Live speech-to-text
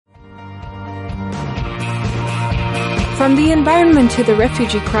From the environment to the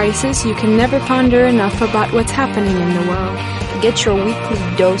refugee crisis, you can never ponder enough about what's happening in the world. Get your weekly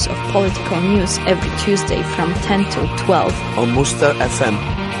dose of political news every Tuesday from 10 till 12 on Mustár FM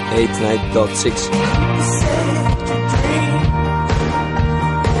 89.6.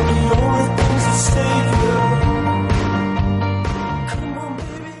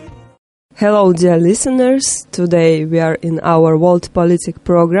 Hello, dear listeners. Today we are in our World Politics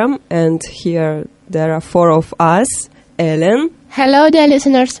program, and here there are four of us. Elen. Hello, dear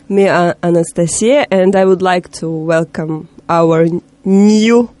listeners. Me, Anastasiya, and I would like to welcome our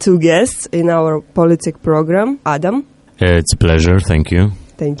new two guests in our politics program, Adam. It's a pleasure, thank you.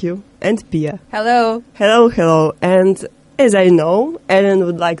 Thank you. And Pia. Hello. Hello. And as I know, Ellen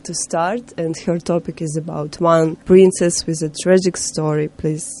would like to start, and her topic is about one princess with a tragic story.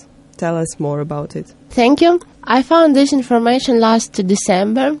 Please tell us more about it. Thank you. I found this information last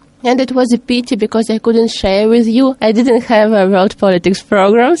December, and it was a pity because I couldn't share with you. I didn't have a world politics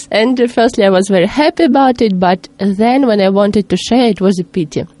programs, and firstly I was very happy about it, but then when I wanted to share it was a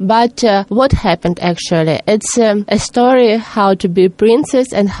pity. But what happened actually? It's a story how to be a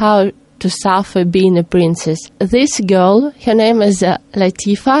princess and how to suffer being a princess. This girl, her name is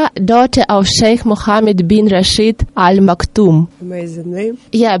Latifa, daughter of Sheikh Mohammed bin Rashid Al Maktoum. Amazing name.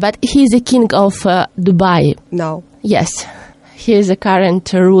 Yeah, but he's the king of Dubai. Now. Yes. He is the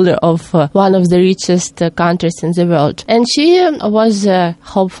current ruler of one of the richest countries in the world. And she was,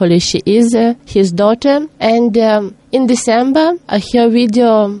 hopefully she is, his daughter. And in December, her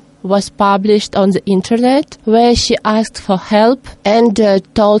video was published on the internet where she asked for help and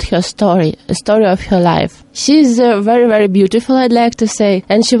told her story, a story of her life. She's very, very beautiful, I'd like to say,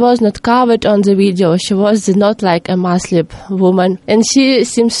 and she was not covered on the video. She was not like a Muslim woman, and she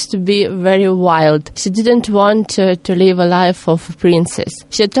seems to be very wild. She didn't want to live a life of a princess.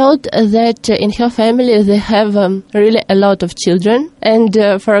 She told that in her family they have really a lot of children, and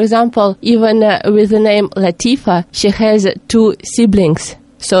for example, even with the name Latifa, she has 2 siblings.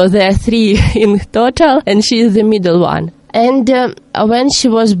 So there are 3 in total, and she is the middle one. And when she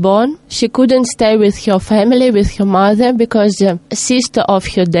was born, she couldn't stay with her family, with her mother, because a sister of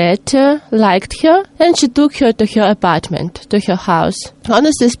her dad liked her, and she took her to her apartment, to her house.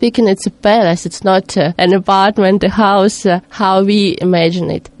 Honestly speaking, it's a palace. It's not an apartment, a house, how we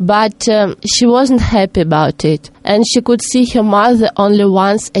imagine it. But she wasn't happy about it. And she could see her mother only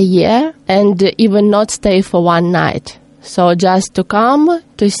once a year, and even not stay for one night. So just to come,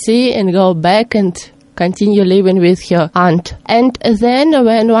 to see and go back and continue living with her aunt. And then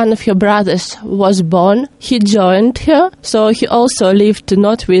when one of her brothers was born, he joined her. So he also lived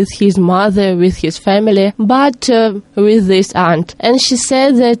not with his mother, with his family, but with this aunt. And she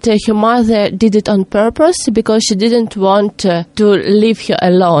said that her mother did it on purpose because she didn't want to leave her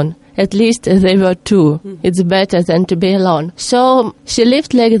alone. At least they were 2. It's better than to be alone. So she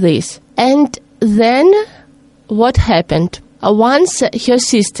lived like this. And then what happened? Once her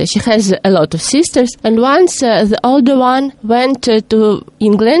sister, she has a lot of sisters, and once the older one went to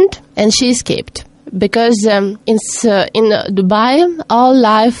England and she escaped. Because in Dubai, all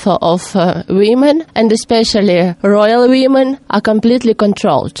life of women, and especially royal women, are completely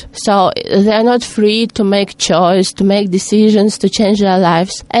controlled. So they are not free to make choice, to make decisions, to change their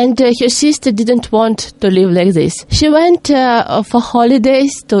lives. And her sister didn't want to live like this. She went for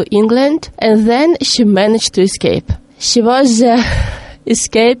holidays to England, and then she managed to escape. She was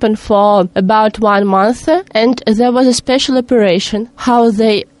escaping for about 1 month, and there was a special operation how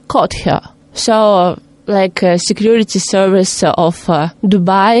they caught her. So, security service of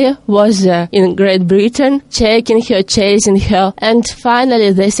Dubai was in Great Britain, checking her, chasing her, and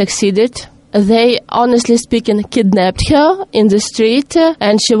finally they succeeded. They, honestly speaking, kidnapped her in the street,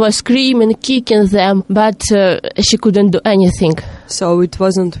 and she was screaming, kicking them, but she couldn't do anything. So it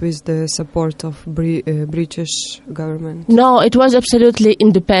wasn't with the support of British government? No, it was absolutely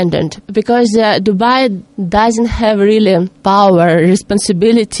independent, because Dubai doesn't have really power,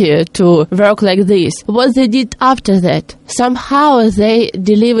 responsibility to work like this. What they did after that, somehow they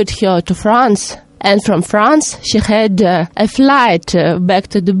delivered her to France. And from France, she had a flight back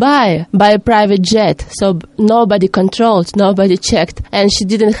to Dubai by a private jet. So nobody controlled, nobody checked. And she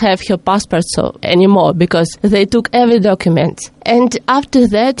didn't have her passport anymore because they took every document. And after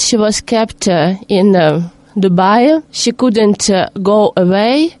that, she was kept in Dubai. She couldn't go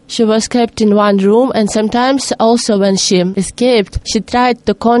away. She was kept in one room, and sometimes also when she escaped, she tried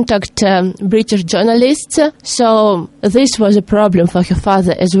to contact British journalists. So this was a problem for her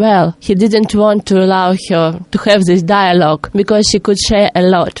father as well. He didn't want to allow her to have this dialogue because she could share a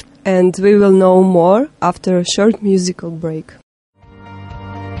lot. And we will know more after a short musical break.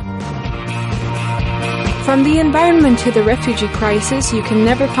 From the environment to the refugee crisis, you can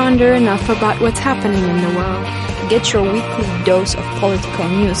never ponder enough about what's happening in the world. Get your weekly dose of political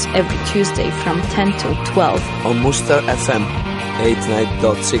news every Tuesday from 10 till 12 on Mustár FM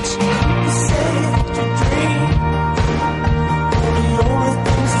 89.6.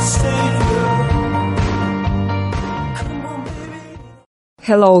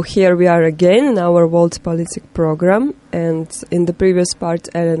 Hello, here we are again in our World Politics program, and in the previous part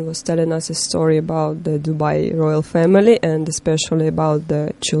Ellen was telling us a story about the Dubai royal family and especially about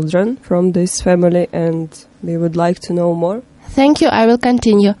the children from this family, and we would like to know more. Thank you, I will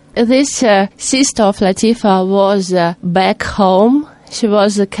continue. This sister of Latifa was back home. She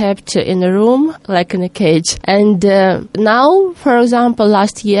was kept in a room, like in a cage. And now, for example,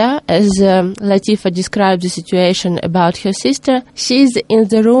 last year, as Latifa described the situation about her sister, she's in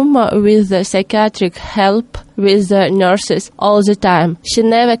the room with psychiatric help, with nurses all the time. She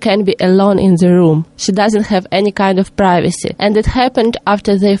never can be alone in the room. She doesn't have any kind of privacy. And it happened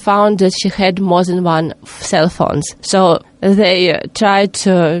after they found that she had more than one cell phones. So they tried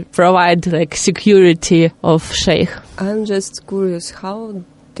to provide like security of Sheikh. I'm just curious, how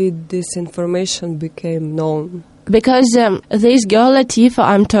did this information become known? Because this girl, Latifa,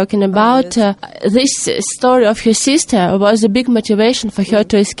 I'm talking about, this story of her sister was a big motivation for her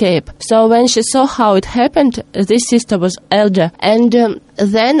to escape. So when she saw how it happened, this sister was elder. And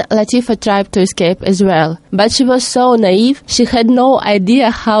then Latifa tried to escape as well. But she was so naive, she had no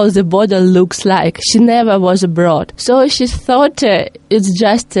idea how the border looks like. She never was abroad. So she thought it's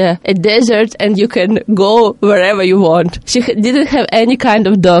just a desert and you can go wherever you want. She didn't have any kind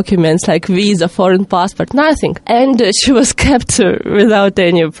of documents like visa, foreign passport, nothing. And she was kept without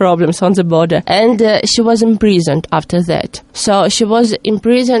any problems on the border. And she was imprisoned after that. So she was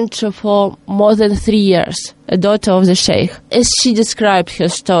imprisoned for more than 3 years, a daughter of the Sheikh, as she described her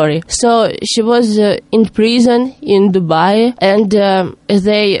story. So she was in prison in Dubai, and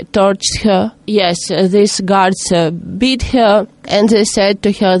they tortured her. Yes, these guards beat her, and they said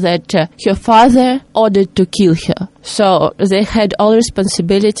to her that her father ordered to kill her. So they had all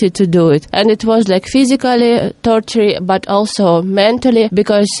responsibility to do it. And it was like physically torture, but also mentally,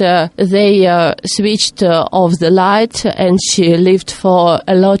 because they switched off the light and she lived for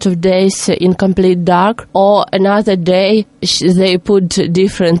a lot of days in complete dark. Or another day, they put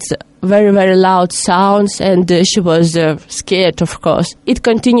different very, very loud sounds, and she was scared, of course. It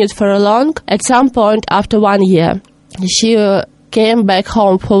continued for a long. At some point, after 1 year, she came back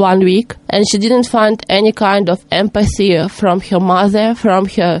home for 1 week, and she didn't find any kind of empathy from her mother, from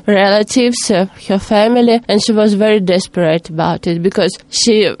her relatives, her family, and she was very desperate about it because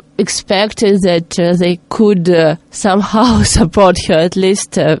she expected that they could somehow support her, at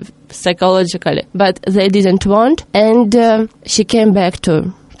least psychologically, but they didn't want, and she came back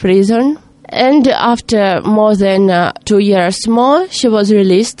to prison. And after more than 2 years more, she was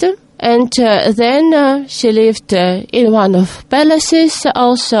released. And then she lived in one of palaces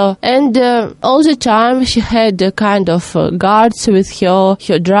also. And all the time she had kind of guards with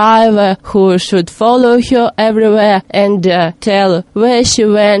her driver who should follow her everywhere and tell where she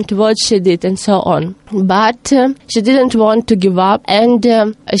went, what she did, and so on. But she didn't want to give up, and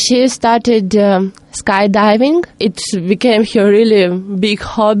she started skydiving. It became her really big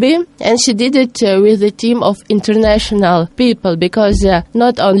hobby, and she did it with a team of international people, because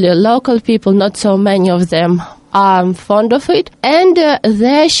not only local people, not so many of them are fond of it. And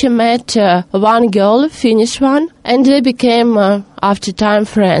there she met one girl, Finnish one, and they became after time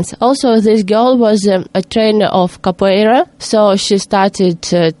friends. Also, this girl was a trainer of capoeira, so she started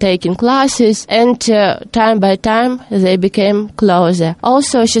taking classes, and time by time they became closer.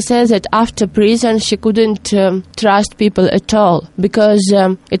 Also, she says that after prison she couldn't trust people at all, because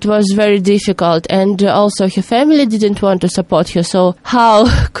it was very difficult, and also her family didn't want to support her, so how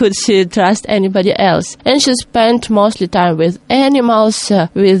could she trust anybody else? And she spent mostly time with animals,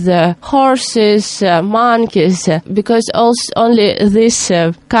 with horses, monkeys, because only this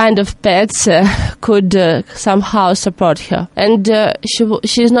kind of pets could somehow support her. And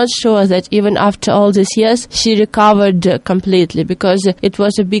she's not sure that even after all these years she recovered completely, because it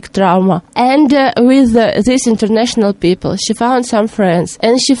was a big trauma. And with these international people she found some friends,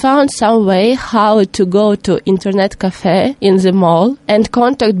 and she found some way how to go to internet cafe in the mall and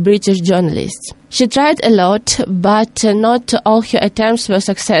contact British journalists. She tried a lot, but not all her attempts were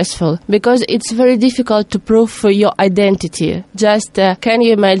successful, because it's very difficult to prove your identity. Just can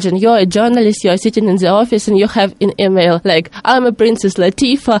you imagine, you're a journalist, you're sitting in the office and you have an email like, I'm a Princess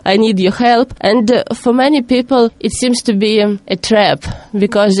Latifa, I need your help. And for many people it seems to be a trap,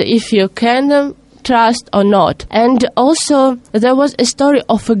 because if you can trust or not. And also there was a story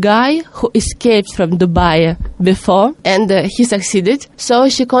of a guy who escaped from Dubai before, and he succeeded. So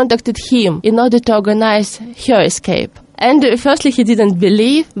she contacted him in order to organize her escape. And firstly, he didn't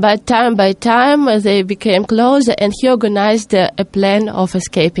believe, but time by time they became closer, and he organized a plan of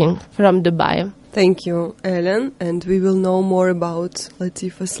escaping from Dubai. Thank you, Ellen, and we will know more about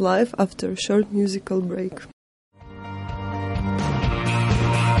Latifa's life after a short musical break.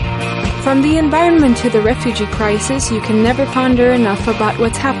 From the environment to the refugee crisis, you can never ponder enough about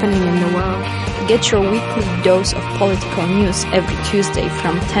what's happening in the world. Get your weekly dose of political news every Tuesday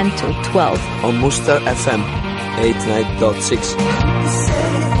from 10 till 12 on Mustár FM 89.6.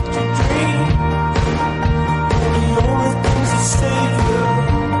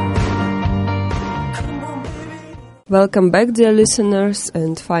 Welcome back, dear listeners,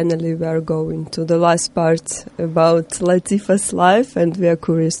 and finally we are going to the last part about Latifa's life, and we are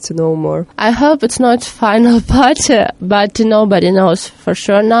curious to know more. I hope it's not final part, but nobody knows for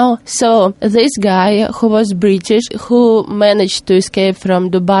sure now. So this guy who was British, who managed to escape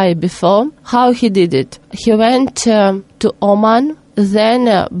from Dubai before, how he did it? He went to Oman,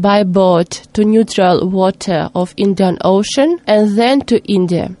 then by boat to neutral water of Indian Ocean, and then to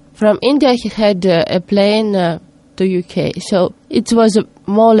India. From India he had a plane to UK. So it was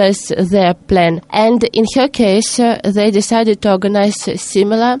more or less their plan. And in her case, they decided to organize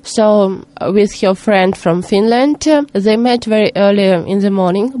similar. So with her friend from Finland, they met very early in the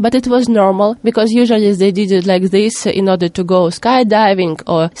morning, but it was normal because usually they did it like this in order to go skydiving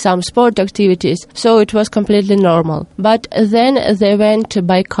or some sport activities. So it was completely normal. But then they went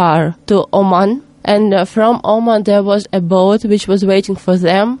by car to Oman, and from Oman there was a boat which was waiting for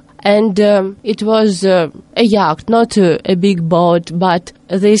them. And it was a yacht, not a big boat, but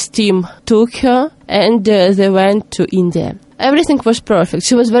this team took her and they went to India. Everything was perfect.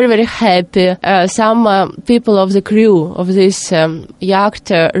 She was very, very happy. Some people of the crew of this yacht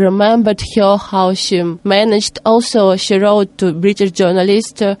remembered her, how she managed. Also, she wrote to British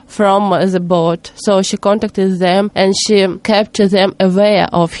journalists from the boat. So she contacted them and she kept them aware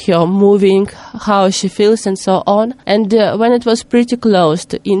of her moving, how she feels and so on. And when it was pretty close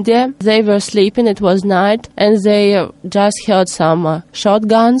to India, they were sleeping. It was night and they just heard some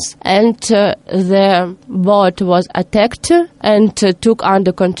shotguns, and the boat was attacked and took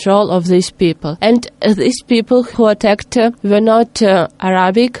under control of these people. And these people who attacked were not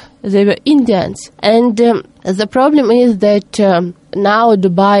Arabic, they were Indians. And the problem is that now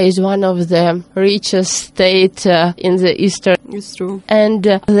Dubai is one of the richest states in the eastern. It's true. And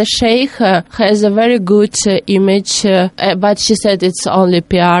the sheikh has a very good image, but she said it's only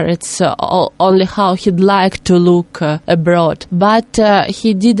PR, it's only how he'd like to look abroad. But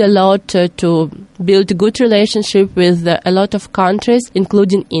he did a lot to build a good relationship with a lot of countries,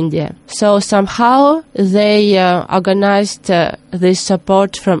 including India. So somehow they organized this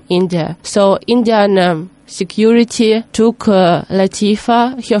support from India. So Indian security took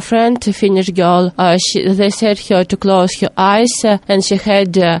Latifa, her friend, a Finnish girl. They said her to close her eyes, and she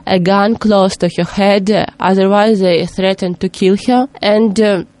had a gun close to her head. Otherwise, they threatened to kill her. And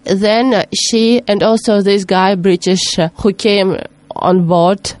then she and also this guy, British, who came on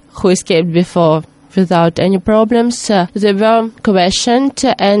board, who escaped before without any problems, they were questioned,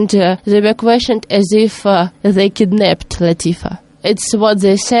 and they were questioned as if they kidnapped Latifa. It's what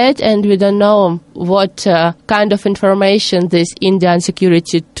they said, and we don't know what kind of information this Indian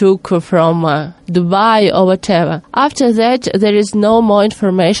security took from Dubai or whatever. After that, there is no more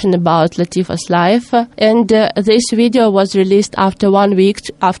information about Latifa's life, and this video was released after 1 week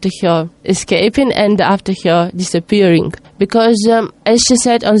after her escaping and after her disappearing. Because, as she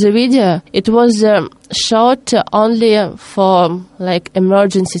said on the video, it was shot only for like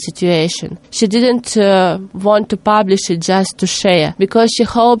emergency situation. She didn't want to publish it just to share, because she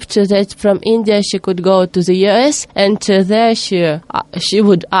hoped that from India she could go to the US, and there she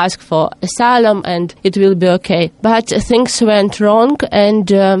would ask for asylum and it will be okay. But things went wrong, and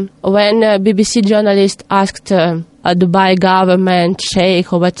when BBC journalist asked a Dubai government,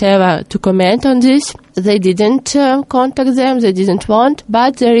 sheikh or whatever to comment on this, they didn't contact them, they didn't want,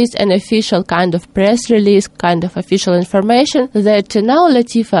 but there is an official kind of press release, kind of official information that now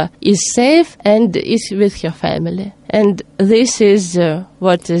Latifa is safe and is with her family. And this is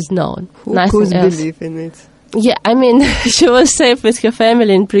what is known. Who Nothing could else. believe in it? Yeah, I mean, she was safe with her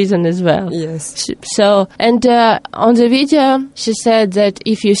family in prison as well. Yes. So, and on the video, she said that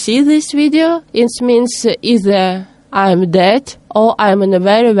if you see this video, it means either I'm dead or I'm in a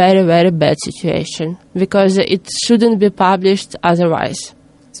very, very, very bad situation, because it shouldn't be published otherwise.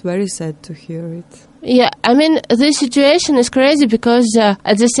 It's very sad to hear it. Yeah, I mean, this situation is crazy because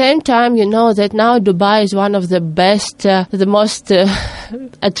at the same time, you know that now Dubai is one of the best, the most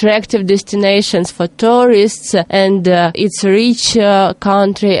attractive destinations for tourists, and it's a rich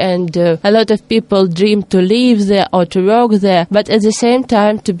country, and a lot of people dream to live there or to work there. But at the same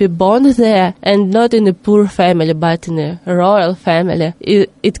time, to be born there and not in a poor family, but in a royal family,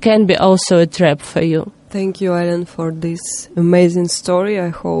 it can be also a trap for you. Thank you, Ellen, for this amazing story. I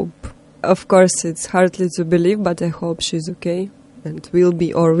hope. Of course, it's hardly to believe, but I hope she's okay and will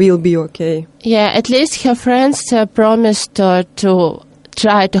be okay. Yeah, at least her friends promised to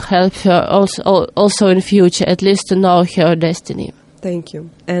try to help her also in future, at least to know her destiny. Thank you.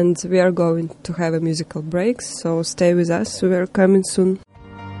 And we are going to have a musical break, so stay with us. We are coming soon.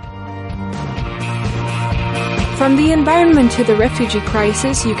 From the environment to the refugee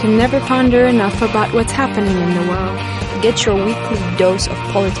crisis, you can never ponder enough about what's happening in the world. Get your weekly dose of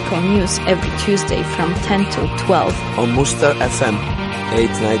political news every Tuesday from 10 till 12 on Mustár FM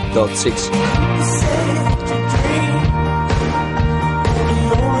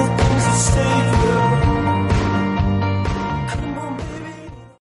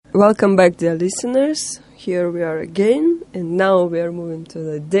Welcome back, dear listeners. Here we are again, and now we are moving to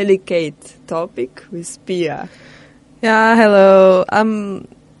the delicate topic with Pia. Yeah, hello.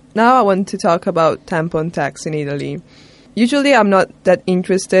 Now I want to talk about tampon tax in Italy. Usually I'm not that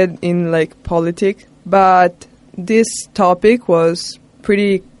interested in politics, but this topic was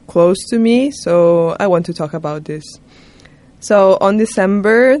pretty close to me, so I want to talk about this. So on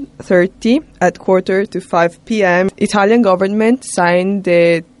December 30 at 4:45 p.m., Italian government signed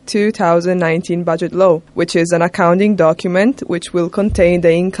the 2019 budget law, which is an accounting document which will contain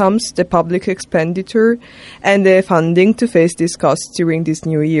the incomes, the public expenditure, and the funding to face these costs during this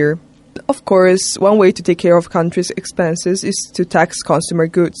new year. Of course, one way to take care of countries' expenses is to tax consumer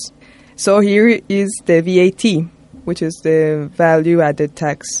goods. So here is the VAT, which is the value-added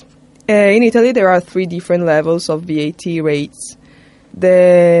tax. In Italy, there are 3 different levels of VAT rates.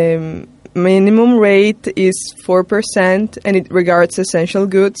 The minimum rate is 4%, and it regards essential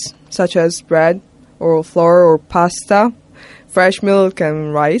goods such as bread or flour or pasta, fresh milk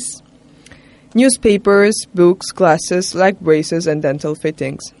and rice, newspapers, books, glasses like braces and dental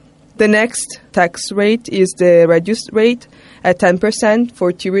fittings. The next tax rate is the reduced rate at 10%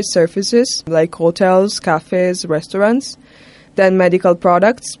 for tourist services like hotels, cafes, restaurants. Then medical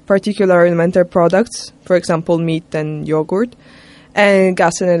products, particular alimentary products, for example meat and yogurt, and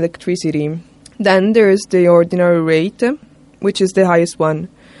gas and electricity. Then there is the ordinary rate, which is the highest one,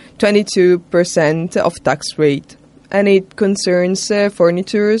 22% of tax rate. And it concerns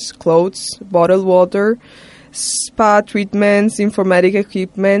furnitures, clothes, bottled water, spa treatments, informatic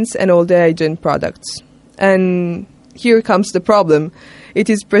equipments, and all the hygiene products. And here comes the problem. It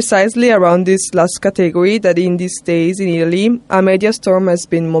is precisely around this last category that in these days in Italy, a media storm has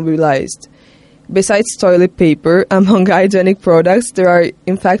been mobilized. Besides toilet paper, among hygienic products, there are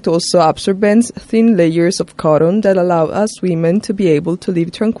in fact also absorbents, thin layers of cotton that allow us women to be able to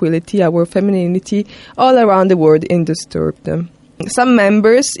live tranquility, our femininity, all around the world undisturbed. Some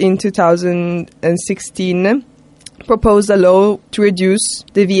members in 2016 proposed a law to reduce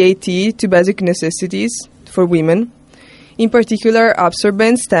the VAT to basic necessities for women, in particular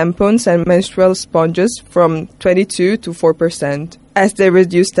absorbents, tampons and menstrual sponges from 22 to 4%, as the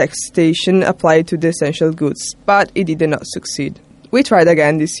reduced taxation applied to the essential goods, but it did not succeed. We tried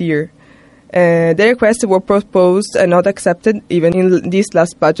again this year. The requests were proposed and not accepted even in this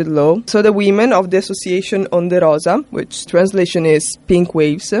last budget law. So the women of the association Onde Rosa, which translation is Pink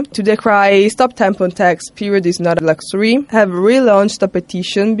Waves, to decry stop tampon tax, period is not a luxury, have relaunched a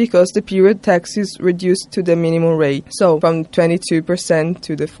petition because the period tax is reduced to the minimum rate, so from 22%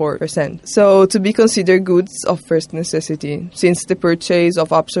 to the 4%. So to be considered goods of first necessity, since the purchase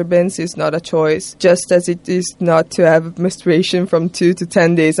of absorbents is not a choice, just as it is not to have menstruation from 2 to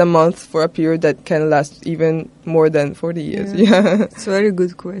 10 days a month for a period that can last even more than 40 years. Yeah. It's a very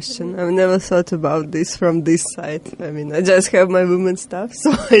good question. I've never thought about this from this side. I mean, I just have my women's stuff, so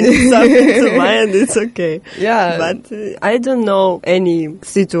I need something to buy and it's okay. Yeah. But I don't know any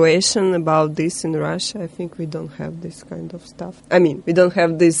situation about this in Russia. I think we don't have this kind of stuff. I mean, we don't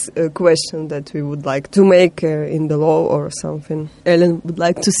have this question that we would like to make in the law or something. Ellen would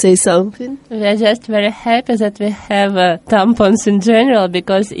like to say something? We are just very happy that we have tampons in general,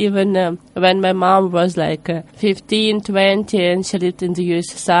 because even when my mom was like 15, 20, and she lived in the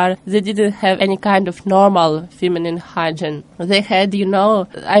USSR. They didn't have any kind of normal feminine hygiene. They had,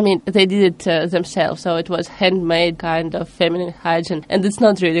 they did it themselves, so it was handmade kind of feminine hygiene, and it's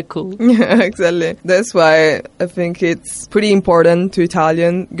not really cool. Yeah, exactly. That's why I think it's pretty important to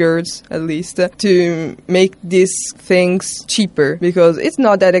Italian girls, at least, to make these things cheaper, because it's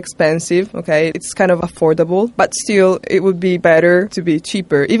not that expensive, okay? It's kind of affordable, but still it would be better to be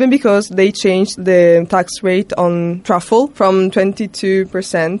cheaper, even because they changed the tax rate on truffle from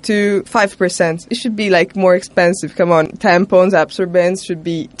 22% to 5%. It should be like more expensive. Come on, tampons, absorbents should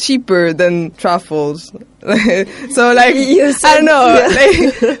be cheaper than truffles. So like, I don't know.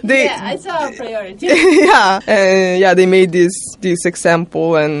 Yeah. They it's our priority. They made this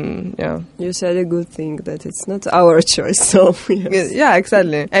example, and you said a good thing that it's not our choice. So yes. Yeah,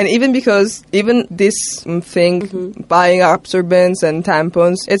 exactly. And even because this thing, buying absorbents and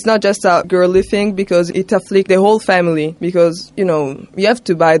tampons, it's not just a girly thing, because it afflicts the whole family, because you have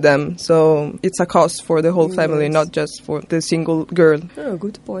to buy them, so it's a cost for the whole family, not just for the single girl. Oh,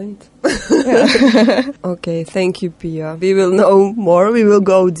 good point. Okay, thank you, Pia. We will know more. We will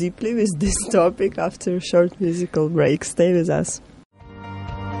go deeply with this topic after a short musical break. Stay with us.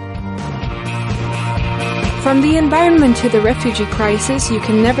 From the environment to the refugee crisis, you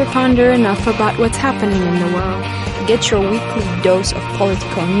can never ponder enough about what's happening in the world. Get your weekly dose of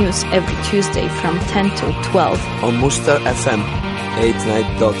political news every Tuesday from 10 till 12 on Mustár FM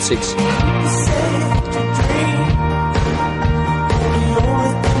 89.6.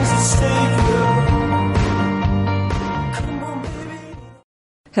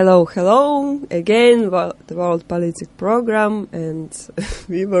 Hello again, the World Politics program, and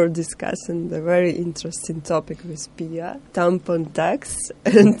we were discussing the very interesting topic with Pia, tampon tax,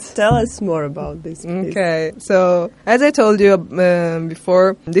 and tell us more about this, please. Okay, so as I told you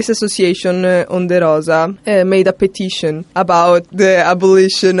before, this association, Onde Rosa, made a petition about the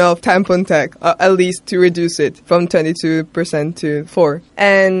abolition of tampon tax, at least to reduce it from 22% to 4%.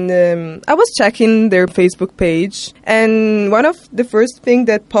 And I was checking their Facebook page, and one of the first things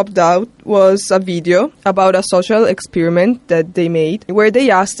that popped out was a video about a social experiment that they made, where they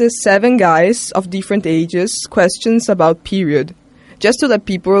asked 7 guys of different ages questions about period, just to let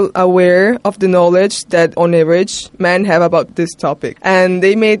people aware of the knowledge that on average men have about this topic. And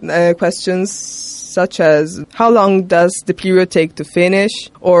they made questions such as, how long does the period take to finish?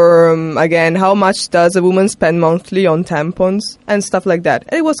 Or again, how much does a woman spend monthly on tampons? And stuff like that.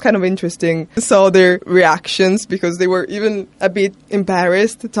 And it was kind of interesting. I saw their reactions, because they were even a bit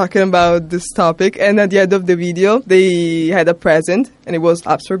embarrassed talking about this topic. And at the end of the video, they had a present, and it was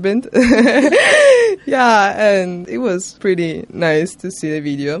absorbent. Yeah, and it was pretty nice to see the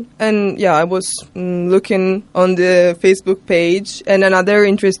video. And yeah, I was looking on the Facebook page, and another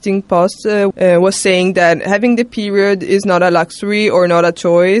interesting post was saying that having the period is not a luxury or not a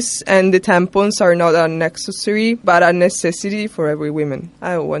choice, and the tampons are not a necessary but a necessity for every woman.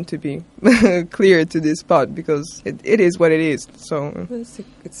 I want to be clear to this part, because it is what it is. So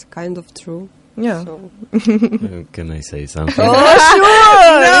it's kind of true. Yeah. So. Can I say something? Oh, sure!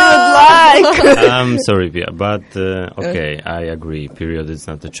 You would like! I'm sorry, Pia, but okay, I agree. Period is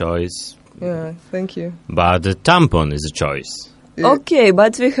not a choice. Yeah, thank you. But the tampon is a choice. Okay,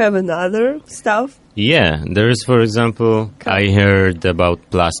 but we have another stuff. Yeah, there is, for example, I heard about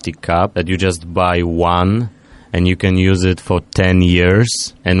plastic cup that you just buy one and you can use it for 10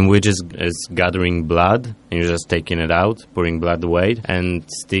 years, and which is gathering blood, and you're just taking it out, pouring blood away, and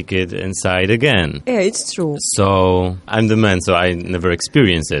stick it inside again. Yeah, it's true. So, I'm the man, so I never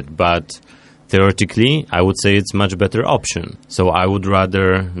experienced it, but theoretically, I would say it's much better option. So I would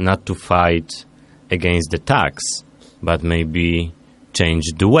rather not to fight against the tax, but maybe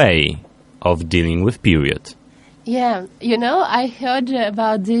change the way of dealing with period. Yeah, I heard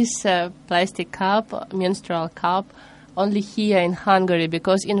about this plastic cup, menstrual cup, only here in Hungary,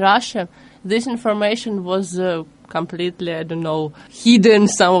 because in Russia, this information was completely, hidden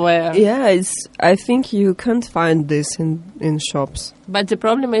somewhere. Yeah, I think you can't find this in shops. But the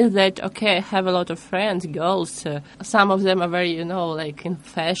problem is that, I have a lot of friends, girls. Some of them are very, in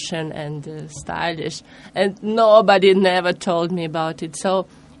fashion and stylish. And nobody never told me about it. So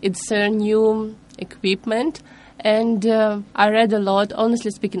it's a new equipment. And I read a lot. Honestly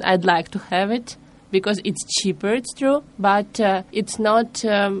speaking, I'd like to have it, because it's cheaper, it's true, but it's not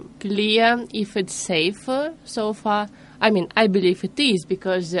clear if it's safe so far. I mean, I believe it is,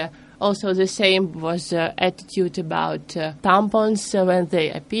 because also the same was attitude about tampons when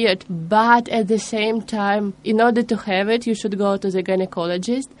they appeared. But at the same time, in order to have it, you should go to the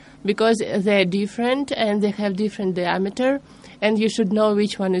gynecologist, because they're different and they have different diameter. and you should know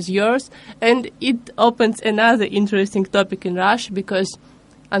which one is yours. And it opens another interesting topic in Russia, because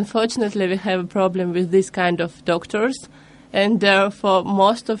unfortunately we have a problem with this kind of doctors, and for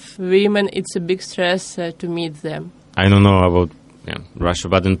most of women it's a big stress to meet them. I don't know about Russia,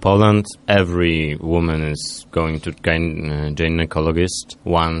 but in Poland every woman is going to gynecologist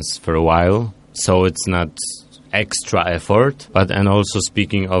once for a while, so it's not extra effort. But and also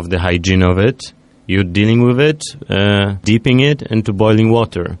speaking of the hygiene of it, you're dealing with it, dipping it into boiling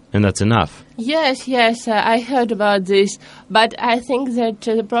water, and that's enough. Yes, I heard about this, but I think that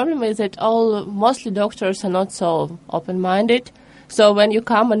the problem is that mostly doctors are not so open-minded. So when you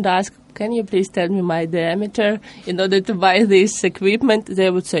come and ask, can you please tell me my diameter in order to buy this equipment, they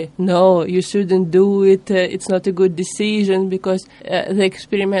would say, no, you shouldn't do it, it's not a good decision because the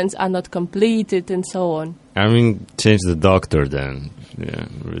experiments are not completed and so on. I mean, change the doctor then, yeah,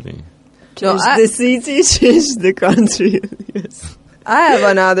 really. Change the city, change the country, yes. I have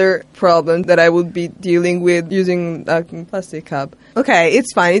another problem that I would be dealing with using a plastic cup. Okay,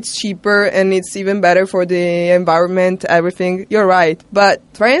 it's fine, it's cheaper, and it's even better for the environment, everything. You're right. But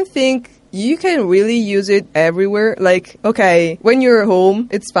try and think, you can really use it everywhere. Like, okay, when you're home,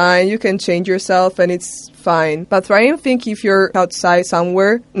 it's fine, you can change yourself and it's fine. But try and think if you're outside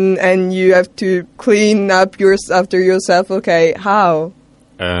somewhere and you have to clean up after yourself, okay, how?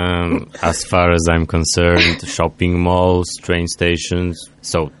 As far as I'm concerned, shopping malls, train stations,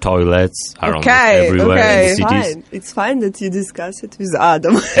 so toilets are almost everywhere in the cities. Fine. It's fine that you discuss it with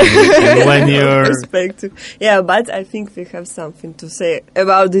Adam. And when you're... Perspective. Yeah, but I think we have something to say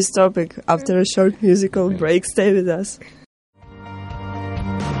about this topic after a short musical break. Stay with us.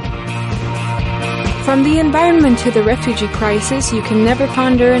 From the environment to the refugee crisis, you can never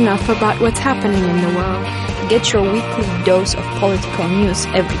ponder enough about what's happening in the world. Get your weekly dose of political news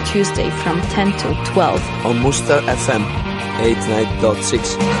every Tuesday from 10 till 12 on Mustár FM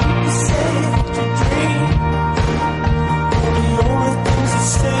 89.6.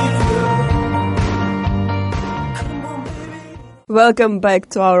 Welcome back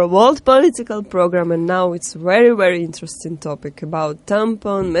to our world political program, and now it's very, very interesting topic about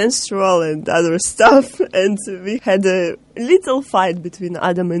tampon, menstrual and other stuff, and we had a little fight between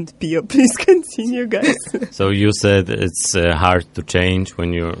Adam and Pio. Please continue, guys. So you said it's hard to change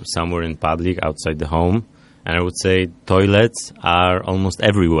when you're somewhere in public outside the home. And I would say toilets are almost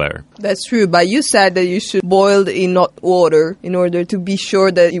everywhere. That's true, but you said that you should boil in hot water in order to be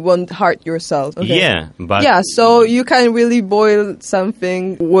sure that you won't hurt yourself. Okay. Yeah, but... Yeah, so you can really boil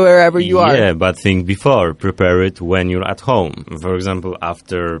something wherever you are. Yeah, but think before. Prepare it when you're at home. For example,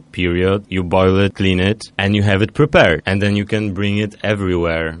 after period, you boil it, clean it, and you have it prepared. And then you can bring it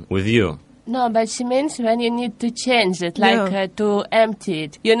everywhere with you. No, but she means when you need to change it, like to empty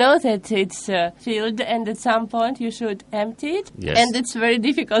it. You know that it's filled and at some point you should empty it. Yes. And it's very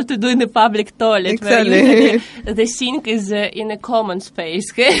difficult to do in the public toilet Exactly. where usually the sink is in a common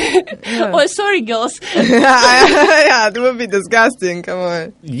space. Yeah. Oh, sorry, girls. Yeah, it would be disgusting, come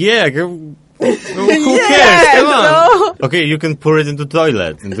on. Yeah, who cares? Come on. Okay, you can pour it into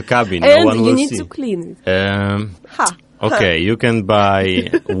toilet, in the cabin. And no one will you need see. to clean it. Okay, you can buy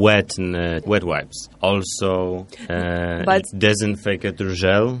wet wipes. Also, But disinfect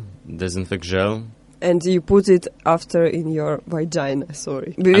gel. And you put it after in your vagina,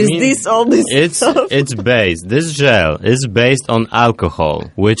 sorry. Because this stuff. This gel is based on alcohol,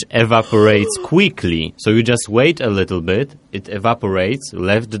 which evaporates quickly. So you just wait a little bit, it evaporates,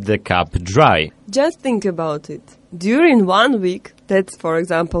 left the cup dry. Just think about it. During 1 week, that, for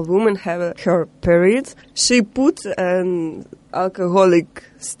example, women have her period, she put an alcoholic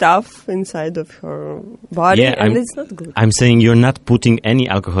stuff inside of her body, and it's not good. I'm saying you're not putting any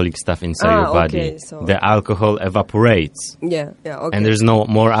alcoholic stuff inside your body. Okay, so the alcohol evaporates. Yeah, okay. And there's no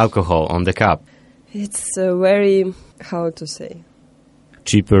more alcohol on the cup. It's very, how to say?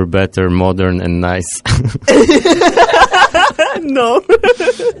 Cheaper, better, modern, and nice. No.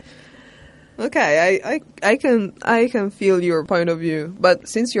 Okay, I can feel your point of view, but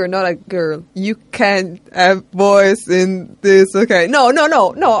since you're not a girl, you can't have voice in this. Okay, no.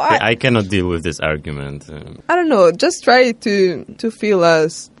 I cannot deal with this argument. I don't know. Just try to feel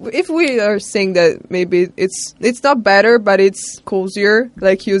us. If we are saying that maybe it's not better, but it's cozier,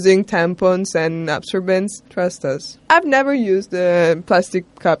 like using tampons and absorbents. Trust us. I've never used a plastic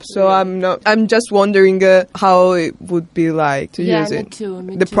cup, so I'm just wondering how it would be like to use it. Me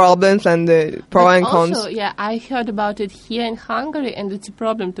too. The problems and the pro and cons. Also, yeah, I heard about it here in Hungary, and it's a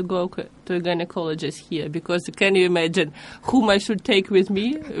problem to go to a gynecologist here, because can you imagine whom I should take with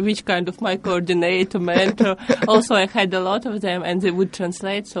me, which kind of my coordinator, mentor. Also, I had a lot of them, and they would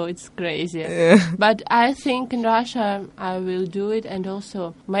translate, so it's crazy. Yeah. But I think in Russia I will do it, and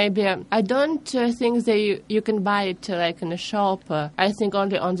also maybe I don't think that you can buy it like in a shop. I think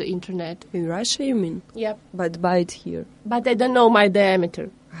only on the internet. In Russia, you mean? Yep. But buy it here. But I don't know my diameter.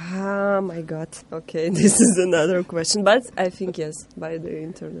 Ah, my God. Okay, this is another question. But I think, yes, by the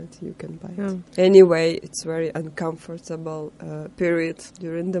internet you can buy it. Anyway, it's very uncomfortable period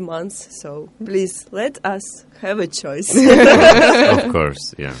during the month. So please let us have a choice. Of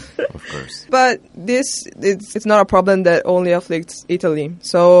course, yeah, of course. But it's not a problem that only afflicts Italy.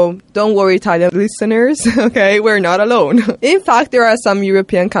 So don't worry, Italian listeners. Okay, we're not alone. In fact, there are some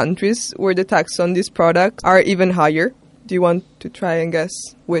European countries where the tax on these products are even higher. Do you want to try and guess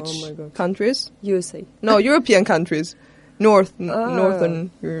which countries? USA. No, European countries. Northern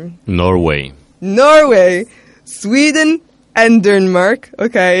Norway. Norway, Sweden, and Denmark.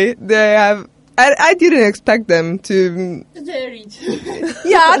 Okay, they have. I didn't expect them to. They're rich.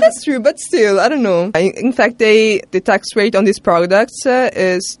 Yeah, that's true, but still, I don't know. In fact, the tax rate on these products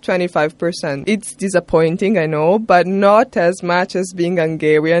is 25%. It's disappointing, I know, but not as much as being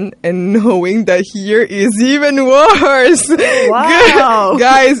Hungarian and knowing that here is even worse. Wow.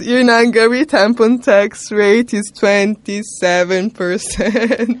 Guys, in Hungary, tampon tax rate is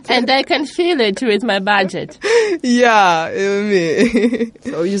 27%. And I can feel it with my budget. Yeah, me.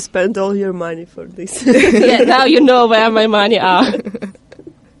 So you spent all your money for this. Yeah, now you know where my money are.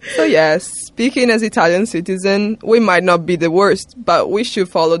 So yes, speaking as Italian citizen, we might not be the worst, but we should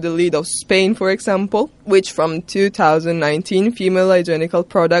follow the lead of Spain, for example, which from 2019, female hygienical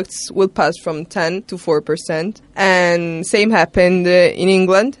products will pass from 10 to 4%. And same happened in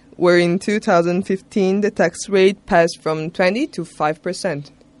England, where in 2015 the tax rate passed from 20 to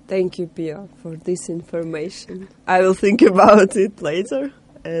 5%. Thank you, Pia, for this information. I will think about it later.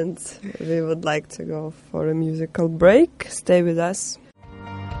 And we would like to go for a musical break. Stay with us.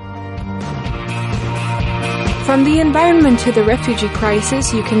 From the environment to the refugee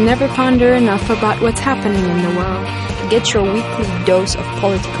crisis, you can never ponder enough about what's happening in the world. Get your weekly dose of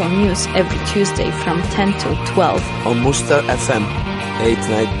political news every Tuesday from 10 till 12 on Mustár FM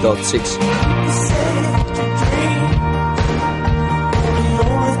 89.6.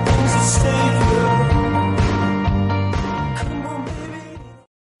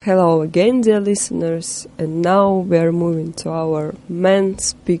 Hello again, dear listeners, and now we are moving to our main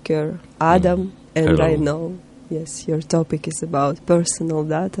speaker, Adam, and Hello. I know, yes, your topic is about personal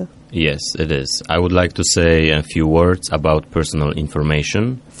data. Yes, it is. I would like to say a few words about personal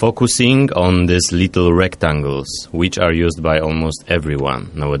information, focusing on these little rectangles, which are used by almost everyone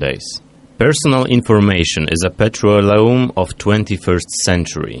nowadays. Personal information is a petroleum of 21st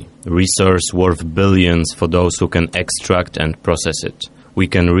century, resource worth billions for those who can extract and process it. We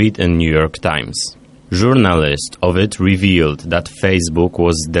can read in New York Times. Journalists of it revealed that Facebook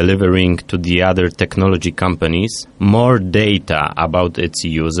was delivering to the other technology companies more data about its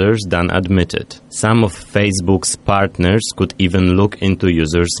users than admitted. Some of Facebook's partners could even look into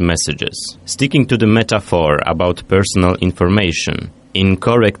users' messages. Sticking to the metaphor about personal information,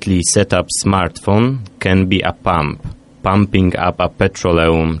 incorrectly set up smartphone can be a pump, pumping up a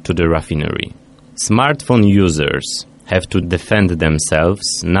petroleum to the refinery. Smartphone users have to defend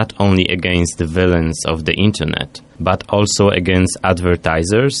themselves not only against the villains of the internet, but also against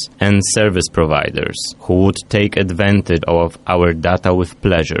advertisers and service providers who would take advantage of our data with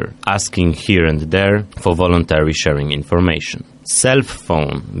pleasure, asking here and there for voluntary sharing information. Cell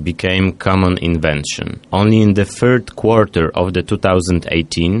phone became common invention. Only in the third quarter of the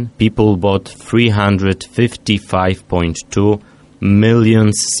 2018, people bought 355.2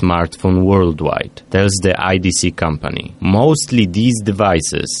 million smartphones worldwide, tells the IDC company. Mostly these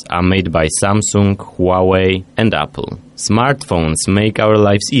devices are made by Samsung, Huawei, and Apple. Smartphones make our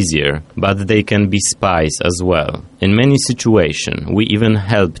lives easier, but they can be spies as well. In many situations, we even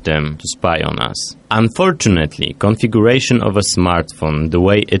help them to spy on us. Unfortunately, configuration of a smartphone, the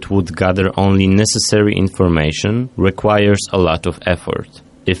way it would gather only necessary information, requires a lot of effort.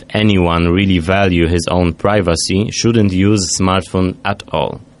 If anyone really values his own privacy, shouldn't use a smartphone at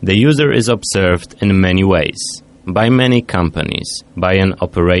all. The user is observed in many ways. by many companies, by an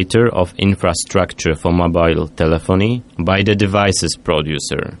operator of infrastructure for mobile telephony, by the device's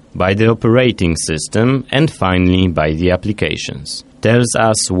producer, by the operating system, and finally by the applications. Tells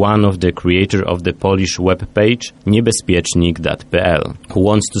us one of the creator of the Polish webpage niebezpiecznik.pl, who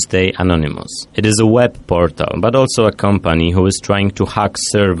wants to stay anonymous. It is a web portal, but also a company who is trying to hack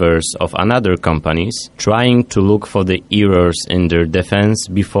servers of another companies, trying to look for the errors in their defense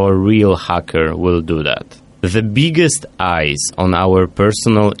before real hacker will do that. The biggest eyes on our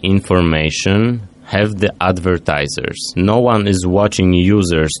personal information have the advertisers. No one is watching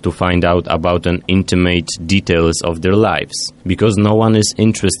users to find out about an intimate details of their lives, because no one is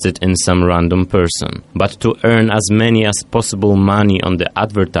interested in some random person, but to earn as many as possible money on the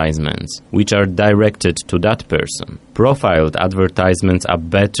advertisements which are directed to that person. Profiled advertisements are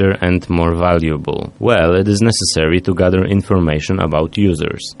better and more valuable. Well, it is necessary to gather information about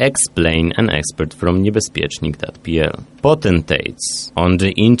users. Explain an expert from niebezpiecznik.pl. Potentates on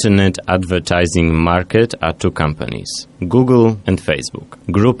the internet advertising market are two companies, Google and Facebook.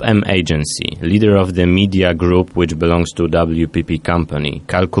 Group M Agency, leader of the media group which belongs to WPP company,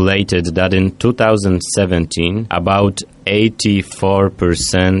 calculated that in 2017 about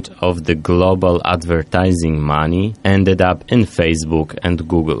 84% of the global advertising money ended up in Facebook and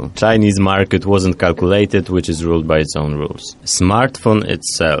Google. Chinese market wasn't calculated, which is ruled by its own rules. Smartphone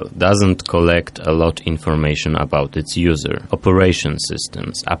itself doesn't collect a lot information about its user. Operation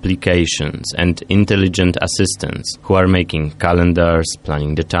systems, applications, and intelligent assistants who are making calendars,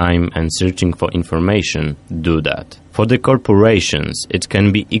 planning the time, and searching for information do that. For the corporations, it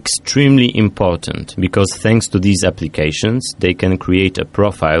can be extremely important because thanks to these applications, they can create a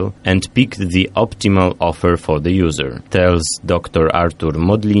profile and pick the optimal offer for the user, tells Dr. Artur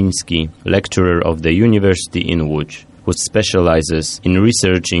Modliński, lecturer of the University in Łódź, who specializes in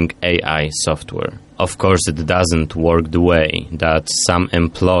researching AI software. Of course, it doesn't work the way that some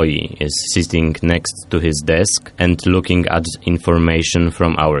employee is sitting next to his desk and looking at information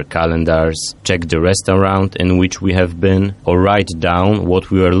from our calendars, check the restaurant in which we have been, or write down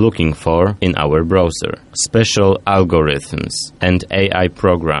what we are looking for in our browser. Special algorithms and AI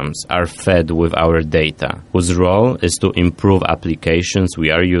programs are fed with our data, whose role is to improve applications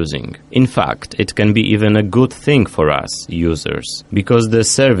we are using. In fact, it can be even a good thing for us, users, because the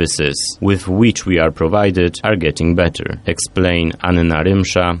services with which we are provided are getting better, explain Anna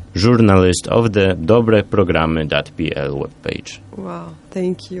Rymsza, journalist of the dobreprogramy.pl webpage. Wow,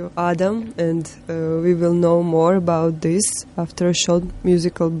 thank you, Adam, and we will know more about this after a short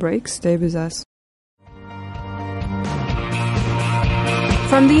musical break. Stay with us.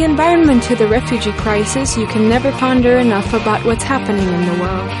 From the environment to the refugee crisis, you can never ponder enough about what's happening in the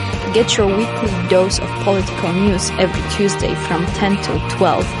world. Get your weekly dose of political news every Tuesday from 10 till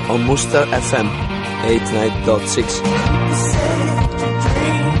 12 on Mustár FM 89.6.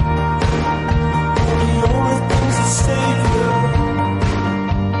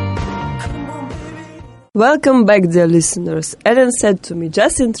 Welcome back, dear listeners. Ellen said to me,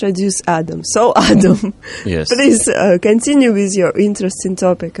 just introduce Adam. So, Adam, yes, please continue with your interesting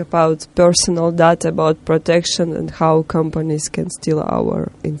topic about personal data, about protection and how companies can steal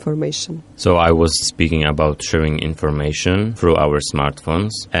our information. So I was speaking about sharing information through our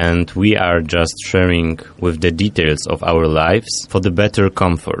smartphones, and we are just sharing with the details of our lives for the better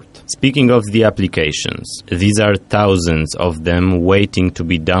comfort. Speaking of the applications, these are thousands of them waiting to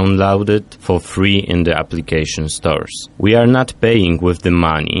be downloaded for free in the application stores. We are not paying with the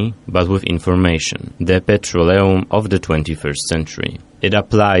money, but with information, the petroleum of the 21st century. It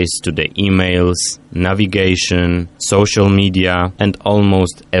applies to the emails, navigation, social media, and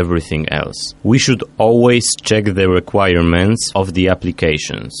almost everything else. We should always check the requirements of the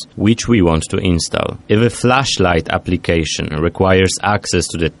applications which we want to install. If a flashlight application requires access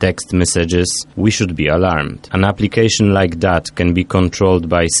to the text messages, we should be alarmed. An application like that can be controlled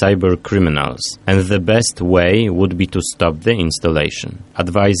by cyber criminals, and the best way would be to stop the installation,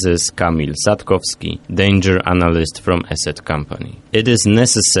 advises Kamil Sadkowski, danger analyst from Asset Company. It is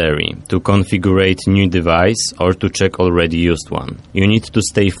necessary to configure new device or to check already used one. You need to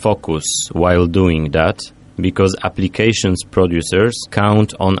stay focused while doing that, because applications producers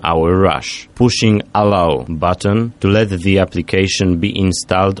count on our rush, pushing allow button to let the application be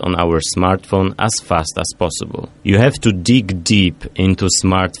installed on our smartphone as fast as possible. You have to dig deep into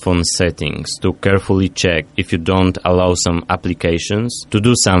smartphone settings to carefully check if you don't allow some applications to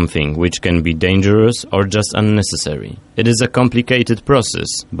do something which can be dangerous or just unnecessary. It is a complicated process,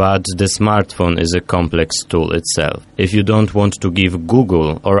 but the smartphone is a complex tool itself. If you don't want to give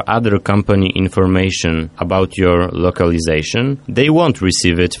Google or other company information about your localization, they won't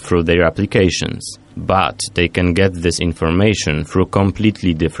receive it through their applications. But they can get this information through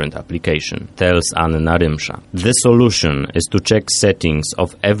completely different application, tells Anna Rymsza. The solution is to check settings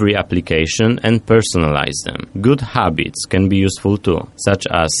of every application and personalize them. Good habits can be useful too, such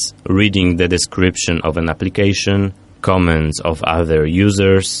as reading the description of an application, comments of other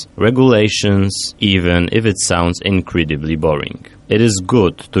users, regulations, even if it sounds incredibly boring. It is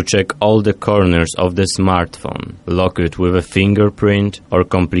good to check all the corners of the smartphone, lock it with a fingerprint or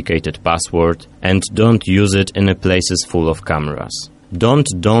complicated password, and don't use it in places full of cameras. Don't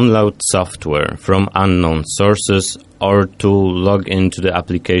download software from unknown sources or to log into the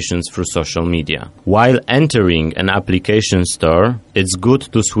applications through social media. While entering an application store, it's good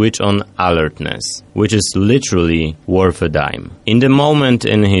to switch on alertness, which is literally worth a dime. In the moment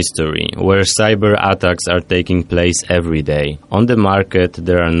in history where cyber attacks are taking place every day, on the market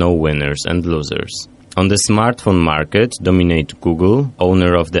there are no winners and losers. On the smartphone market dominate Google,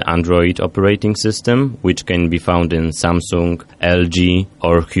 owner of the Android operating system, which can be found in Samsung, LG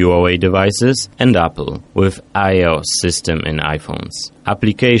or Huawei devices, and Apple, with iOS system in iPhones.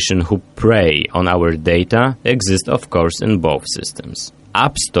 Applications who prey on our data exist, of course, in both systems.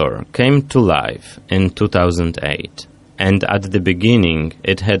 App Store came to life in 2008, and at the beginning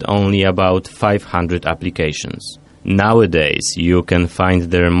it had only about 500 applications. Nowadays you can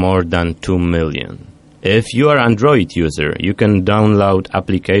find there more than 2 million. If you are an Android user, you can download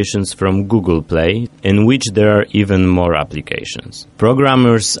applications from Google Play, in which there are even more applications.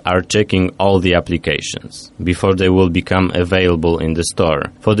 Programmers are checking all the applications before they will become available in the store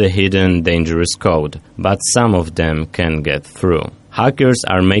for the hidden dangerous code, but some of them can get through. Hackers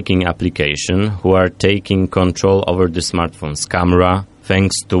are making applications who are taking control over the smartphone's camera,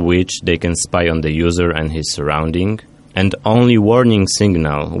 thanks to which they can spy on the user and his surrounding. And only warning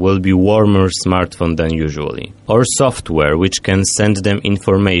signal will be warmer smartphone than usually. Or software which can send them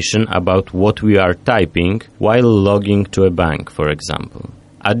information about what we are typing while logging to a bank, for example.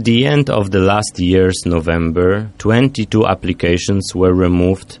 At the end of the last year's November, 22 applications were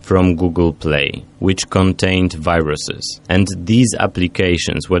removed from Google Play, which contained viruses. And these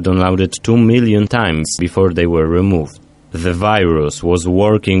applications were downloaded 2 million times before they were removed. The virus was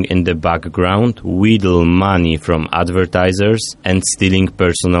working in the background, wheedling money from advertisers and stealing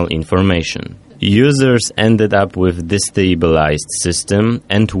personal information. Users ended up with destabilized system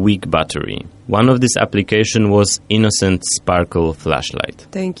and weak battery. One of these applications was Innocent Sparkle Flashlight.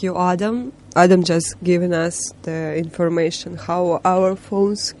 Thank you, Adam. Adam just given us the information how our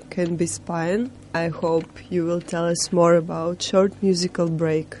phones can be spying. I hope you will tell us more about short musical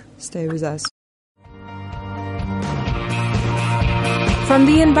break. Stay with us. From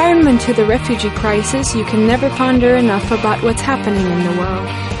the environment to the refugee crisis, you can never ponder enough about what's happening in the world.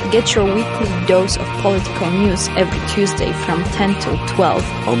 Get your weekly dose of political news every Tuesday from 10 till 12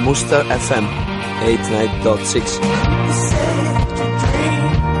 on Mustár FM 89.6.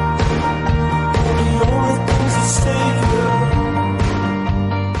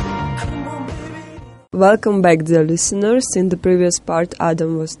 Welcome back, dear listeners. In the previous part,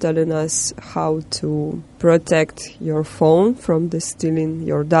 Adam was telling us how to protect your phone from the stealing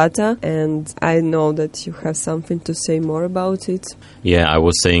your data, and I know that you have something to say more about it. Yeah, I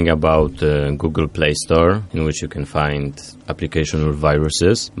was saying about the Google Play Store, in which you can find applications with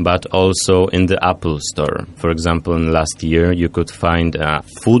viruses, but also in the Apple Store. For example, in last year, you could find a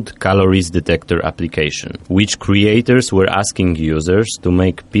food calories detector application, which creators were asking users to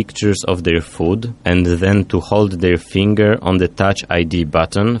make pictures of their food and then to hold their finger on the Touch ID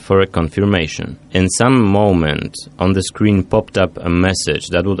button for a confirmation. In some moment, on the screen popped up a message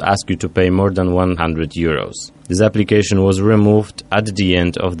that would ask you to pay more than 100 euros. This application was removed at the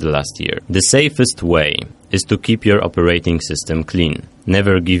end of the last year. The safest way is to keep your operating system clean.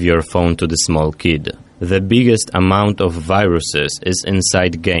 Never give your phone to the small kid. The biggest amount of viruses is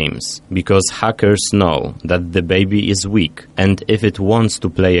inside games, because hackers know that the baby is weak, and if it wants to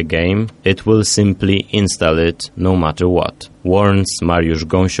play a game, it will simply install it no matter what, warns Mariusz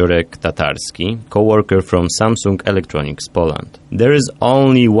Gąsiorek-Tatarski, co-worker from Samsung Electronics Poland. There is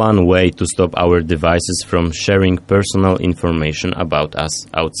only one way to stop our devices from sharing personal information about us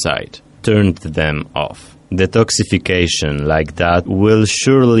outside. Turn them off. Detoxification like that will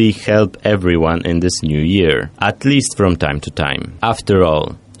surely help everyone in this new year, at least from time to time. After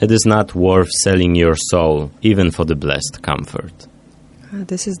all, it is not worth selling your soul, even for the blessed comfort.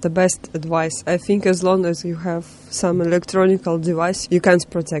 This is the best advice. I think as long as you have some electronic device, you can't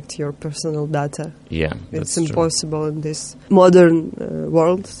protect your personal data. Yeah, It's that's true. impossible in this modern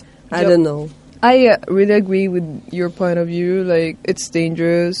world. I Yep. don't know. I really agree with your point of view. Like, it's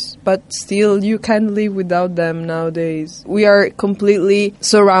dangerous, but still, you can't live without them nowadays. We are completely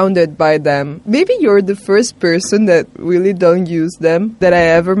surrounded by them. Maybe you're the first person that really don't use them that I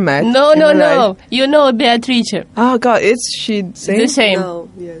ever met. No, in no, my no. life. You know Beatrice. Oh God, is she The same. No,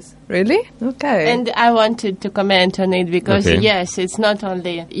 yes. Really? Okay. And I wanted to comment on it because, Okay. yes, it's not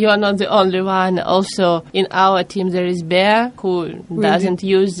only, you are not the only one. Also, in our team, there is Bear, who doesn't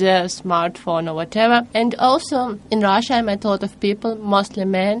use a smartphone or whatever. And also, in Russia, I met a lot of people, mostly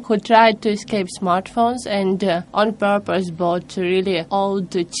men, who tried to escape smartphones and on purpose bought really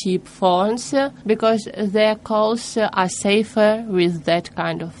old, cheap phones because their calls are safer with that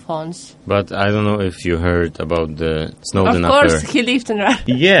kind of phones. But I don't know if you heard about the Snowden Of course, affair. he lived in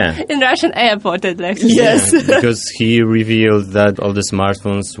Yeah. in Russian airport, actually. Yes. Yeah, because he revealed that all the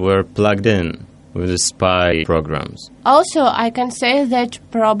smartphones were plugged in with the spy programs. Also, I can say that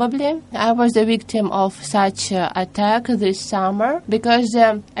probably I was the victim of such attack this summer because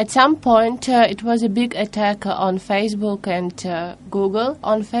at some point it was a big attack on Facebook and Google.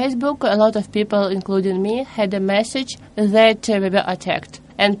 On Facebook, a lot of people, including me, had a message that we were attacked.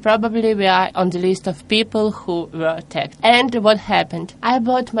 And probably we are on the list of people who were attacked. And what happened? I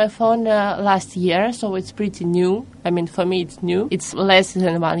bought my phone last year, so it's pretty new. I mean, for me, it's new. It's less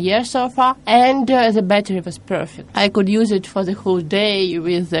than 1 year so far. And the battery was perfect. I could use it for the whole day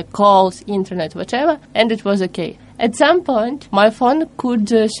with the calls, internet, whatever, and it was okay. At some point, my phone could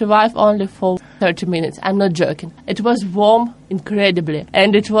survive only for 30 minutes. I'm not joking. It was warm incredibly,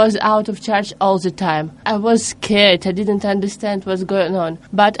 and it was out of charge all the time. I was scared. I didn't understand what's going on.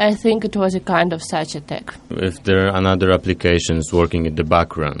 But I think it was a kind of such attack. If there are another applications working in the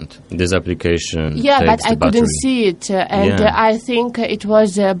background, this application Yeah, takes but I the battery. couldn't see it. And Yeah. I think it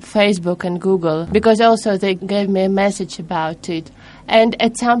was Facebook and Google, because also they gave me a message about it. And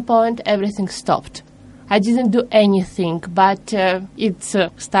at some point, everything stopped. I didn't do anything, but it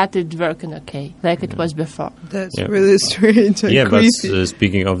started working okay, like it was before. That's Yeah. really strange and Yeah, but creepy.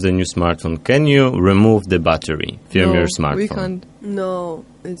 speaking of the new smartphone, can you remove the battery from No, your smartphone? we can't. No,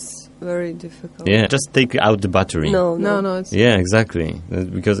 it's very difficult. Yeah, just take out the battery. No, it's... Yeah, exactly.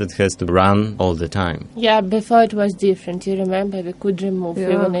 Because it has to run all the time. Yeah, before it was different. You remember, we could remove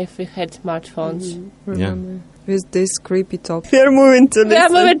Yeah. even if we had smartphones. Remember. With this creepy topic, we are moving to We are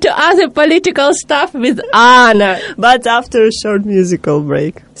listen. moving to other political stuff with Anna. But after a short musical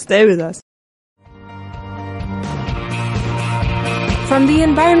break. Stay with us. From the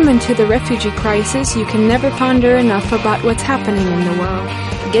environment to the refugee crisis, you can never ponder enough about what's happening in the world.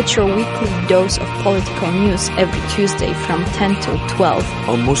 Get your weekly dose of political news every Tuesday from 10 till 12.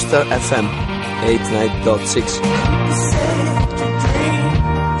 On Mustár FM 89.6.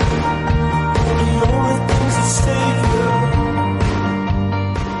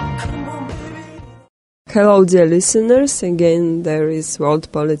 Hello, dear listeners. Again, there is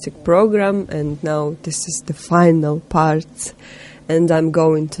World Politic program, and now this is the final part, and I'm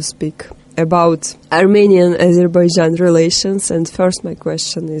going to speak about Armenian-Azerbaijan relations. And first, my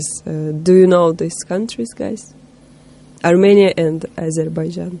question is, do you know these countries, guys? Armenia and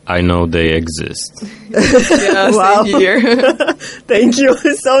Azerbaijan. I know they exist. Yeah, Wow. same here. Thank you.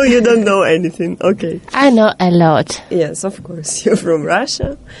 So you don't know anything. Okay. I know a lot. Yes, of course. You're from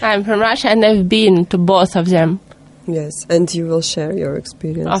Russia. I'm from Russia and I've been to both of them, Yes, and you will share your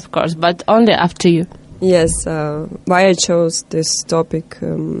experience. of course, but only after you. Yes, why I chose this topic,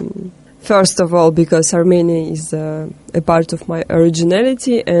 first of all, because Armenia is a part of my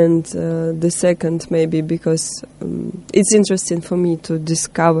originality, and the second maybe because it's interesting for me to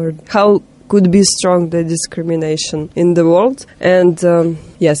discover how could be strong the discrimination in the world. And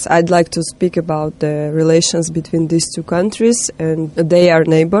yes, I'd like to speak about the relations between these two countries, and they are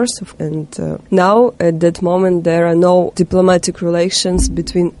neighbors. And now, at that moment, there are no diplomatic relations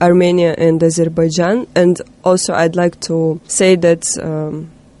between Armenia and Azerbaijan. And also, I'd like to say that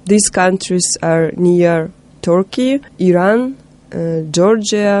these countries are near Turkey, Iran,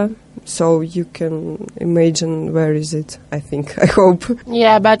 Georgia. So you can imagine where is it, I think, I hope.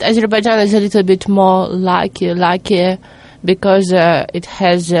 Yeah, but Azerbaijan is a little bit more lucky because it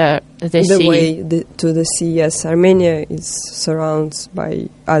has the The sea. way to the sea, yes. Armenia is surrounded by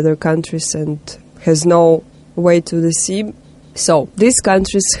other countries and has no way to the sea. So these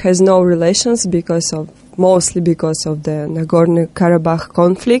countries has no relations because of mostly because of the Nagornyi Karabakh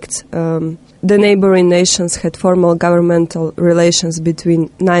conflict. The neighboring nations had formal governmental relations between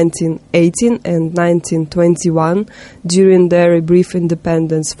 1918 and 1921 during their brief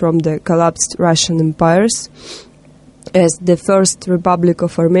independence from the collapsed Russian empires as the First Republic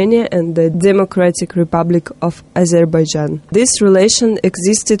of Armenia and the Democratic Republic of Azerbaijan. This relation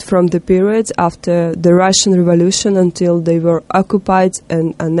existed from the period after the Russian Revolution until they were occupied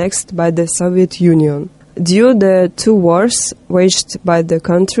and annexed by the Soviet Union. Due to the two wars waged by the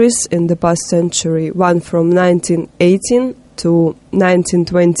countries in the past century, one from 1918 to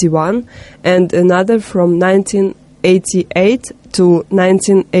 1921 and another from 1988 to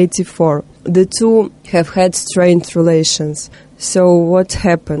 1984. The two have had strained relations. So what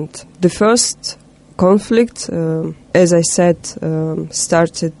happened? The first conflict, as I said,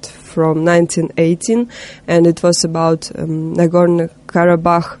 started from 1918, and it was about Nagorno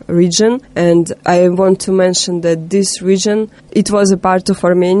Karabakh region. And I want to mention that this region, it was a part of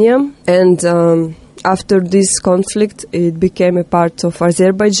Armenia, and after this conflict, it became a part of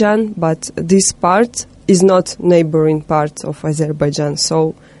Azerbaijan, but this part is not neighboring part of Azerbaijan,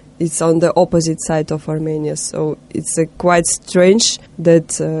 so it's on the opposite side of Armenia. So it's quite strange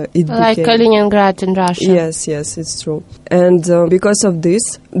that it like became... Kaliningrad in Russia. Yes, it's true. And because of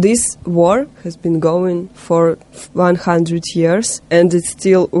this war has been going for 100 years, and it's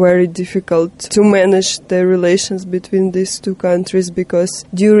still very difficult to manage the relations between these two countries, because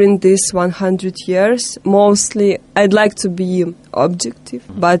during these 100 years, mostly, I'd like to be objective,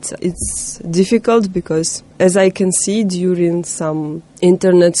 but it's difficult because, as I can see during some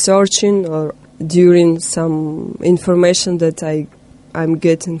internet searching or during some information that I'm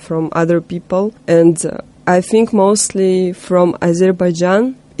getting from other people, and I think mostly from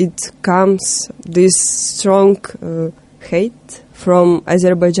Azerbaijan, it comes this strong hate from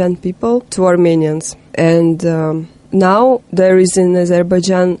Azerbaijan people to Armenians. And now there is in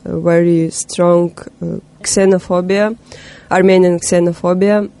Azerbaijan a very strong xenophobia, Armenian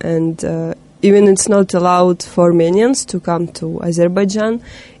xenophobia, and even it's not allowed for Armenians to come to Azerbaijan.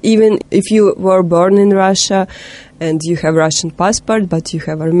 Even if you were born in Russia and you have Russian passport, but you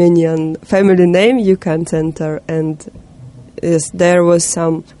have Armenian family name, you can't enter. And yes, there was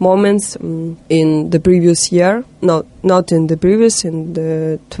some moments in the previous year, not in the previous, in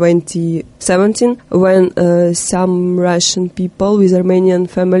the 2017, when some Russian people with Armenian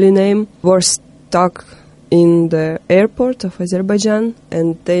family name were stuck in the airport of Azerbaijan,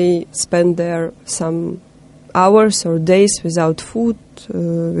 and they spent there some hours or days without food,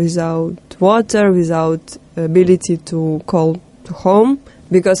 without water, without ability to call to home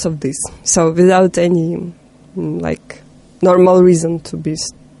because of this. So without any normal reason to be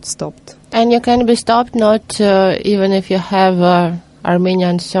stopped. And you can be stopped not even if you have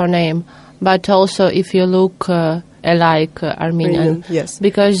Armenian surname, but also if you look like Armenian. Yes.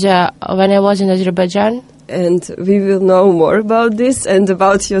 Because when I was in Azerbaijan, and we will know more about this and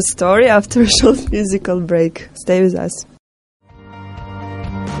about your story after a short musical break. Stay with us.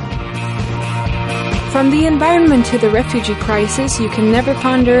 From the environment to the refugee crisis, you can never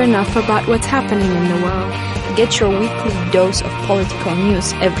ponder enough about what's happening in the world. Get your weekly dose of political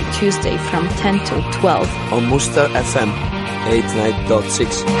news every Tuesday from 10 till 12 on Mustár FM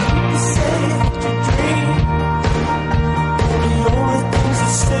 89.6.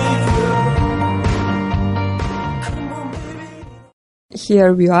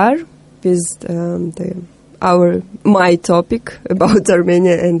 Here we are with my topic about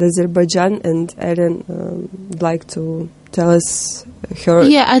Armenia and Azerbaijan, and Elen would like to tell us her...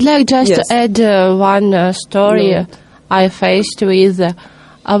 Yeah, I'd like just to add one story I faced with...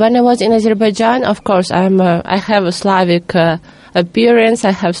 when I was in Azerbaijan, of course, I have a Slavic appearance,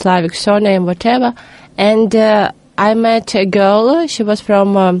 I have Slavic surname, whatever, and I met a girl, she was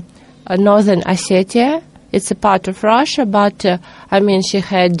from Northern Ossetia. It's a part of Russia, but she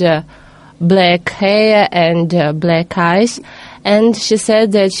had black hair and black eyes, and she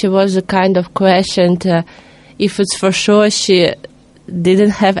said that she was kind of questioned if it's for sure she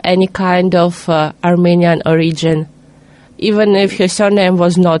didn't have any kind of Armenian origin, even if her surname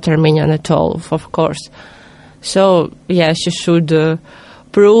was not Armenian at all, of course. So, yeah, she should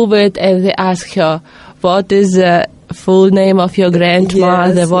prove it, and they asked her, what is full name of your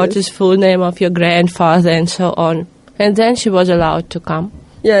grandmother, what is full name of your grandfather, and so on. And then she was allowed to come.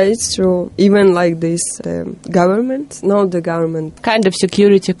 Yeah, it's true. Even like this government, not the government. Kind of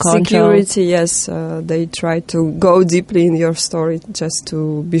security control. Security, yes. They try to go deeply in your story just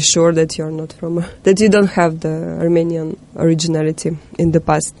to be sure that you're not from... that you don't have the Armenian originality in the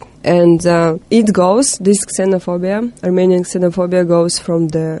past. And it goes, this xenophobia, Armenian xenophobia goes from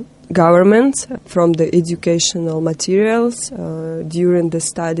the government from the educational materials during the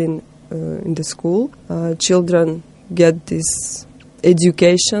studying in the school. Children get this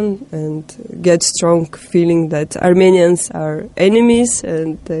education and get strong feeling that Armenians are enemies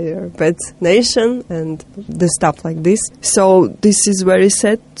and they are bad nation and the stuff like this. So this is very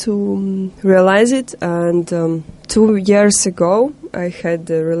sad to realize it. And 2 years ago I had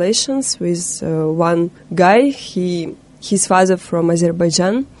relations with one guy. His father from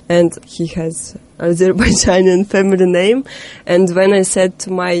Azerbaijan, and he has Azerbaijani family name. And when I said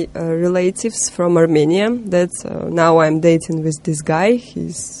to my relatives from Armenia that now I'm dating with this guy,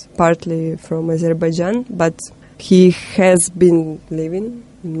 he's partly from Azerbaijan, but he has been living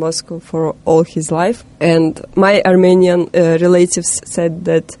in Moscow for all his life. And my Armenian relatives said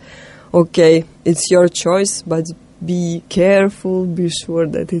that, okay, it's your choice, but be careful, be sure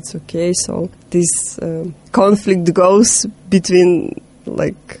that it's okay. So this conflict goes between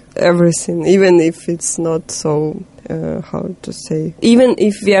like everything, even if it's not so, how to say, even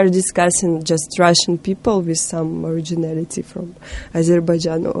if we are discussing just Russian people with some originality from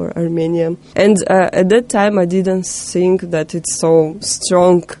Azerbaijan or Armenia. And at that time I didn't think that it's so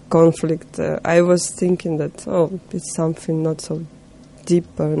strong conflict. I was thinking that, it's something not so deep.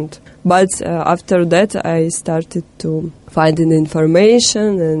 But after that I started to find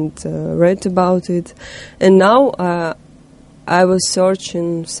information and read about it. And now I was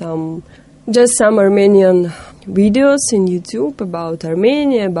searching some Armenian videos in YouTube about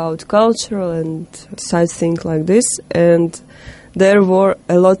Armenia, about culture and such things like this. And there were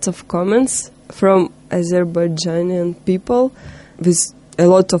a lot of comments from Azerbaijani people with a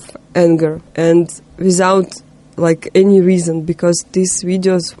lot of anger and without like any reason, because these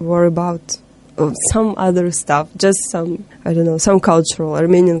videos were about some other stuff, just some, I don't know, some cultural,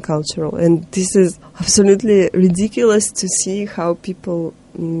 Armenian cultural. And this is absolutely ridiculous to see how people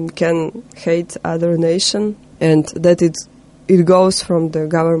can hate other nation, and that it goes from the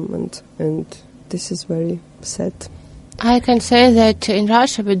government. And this is very sad. I can say that in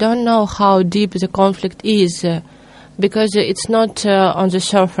Russia we don't know how deep the conflict is because it's not on the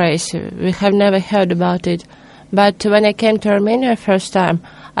surface. We have never heard about it. But when I came to Armenia first time,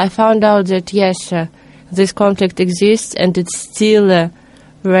 I found out that yes, this conflict exists and it's still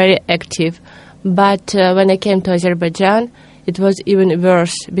very active. But when I came to Azerbaijan, it was even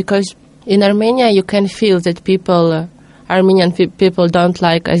worse, because in Armenia you can feel that people, Armenian people don't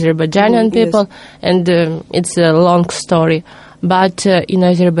like Azerbaijani people, yes. And it's a long story. But in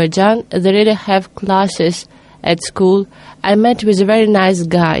Azerbaijan, they really have classes at school. I met with a very nice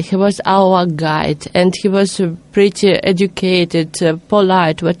guy. He was our guide, and he was pretty educated,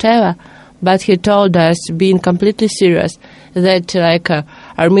 polite, whatever. But he told us, being completely serious, that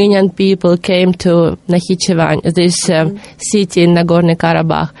Armenian people came to Nakhichevan, this city in Nagornyi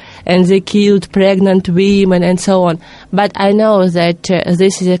Karabakh, and they killed pregnant women and so on. But I know that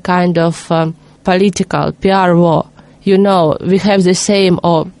this is a kind of political PR war. You know, we have the same,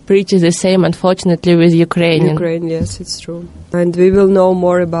 or pretty the same, unfortunately, with Ukraine, yes, it's true. And we will know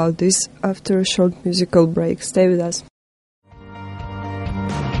more about this after a short musical break. Stay with us.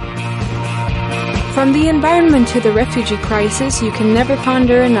 From the environment to the refugee crisis, you can never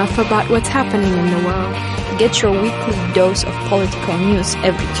ponder enough about what's happening in the world. Get your weekly dose of political news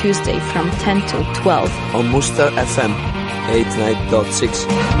every Tuesday from 10 till 12 on Mustár FM 89.6.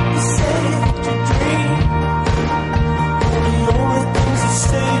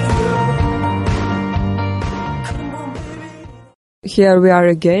 Here we are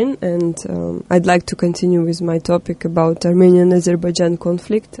again, and I'd like to continue with my topic about Armenian-Azerbaijan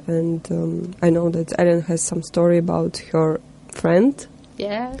conflict. And I know that Elen has some story about her friend,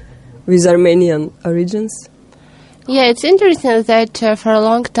 with Armenian origins. Yeah, it's interesting that for a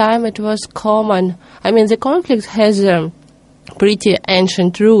long time it was common. I mean, the conflict has pretty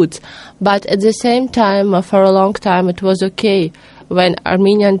ancient roots, but at the same time, for a long time it was okay when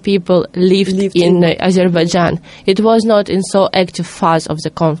Armenian people lived in Azerbaijan. It was not in so active phase of the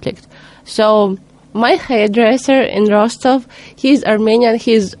conflict. So my hairdresser in Rostov, he's Armenian,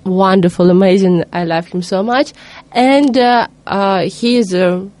 he's wonderful, amazing, I love him so much, and he's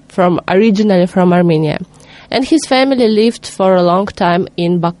originally from Armenia. And his family lived for a long time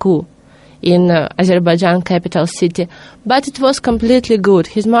in Baku, in Azerbaijan capital city, but it was completely good.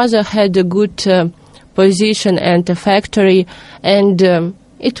 His mother had a good position and a factory, and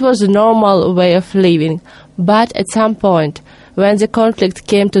it was a normal way of living. But at some point, when the conflict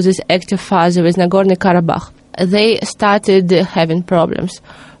came to this active phase with Nagornyi Karabakh, they started having problems.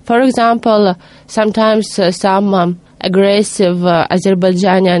 For example, sometimes some aggressive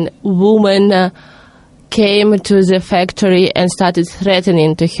Azerbaijani woman came to the factory and started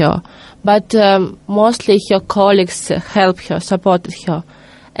threatening to her. But mostly her colleagues helped her, supported her.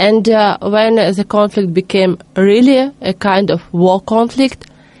 And when the conflict became really a kind of war conflict,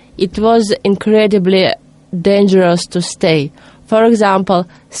 it was incredibly dangerous to stay. For example,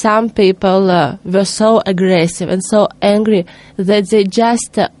 some people were so aggressive and so angry that they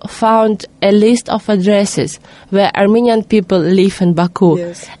just found a list of addresses where Armenian people live in Baku.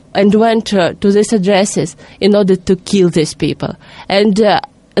 Yes. And went to these addresses in order to kill these people. And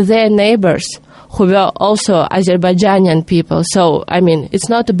their neighbors, who were also Azerbaijani people. So, I mean, it's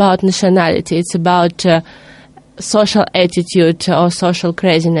not about nationality, it's about social attitude or social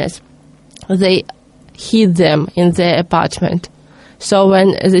craziness. They hid them in their apartment. So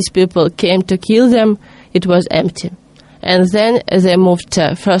when these people came to kill them, it was empty. And then they moved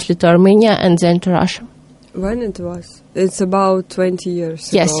firstly to Armenia and then to Russia. When it was? It's about 20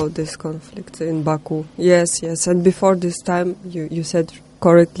 years ago, this conflict in Baku. Yes. And before this time, you said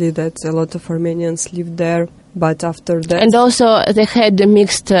correctly that a lot of Armenians lived there, but after that... And also they had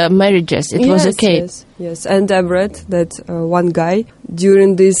mixed marriages. It was okay. Yes. And I've read that one guy,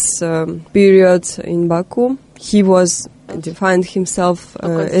 during this period in Baku, he was defined himself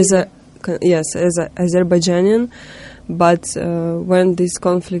as Azerbaijani. But when this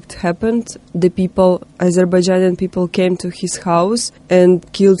conflict happened, the Azerbaijani people came to his house and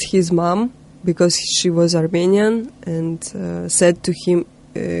killed his mom because she was Armenian, and said to him,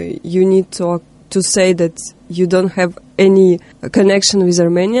 you need to say that you don't have any connection with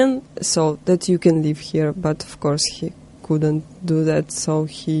Armenian so that you can live here. But of course he couldn't do that, so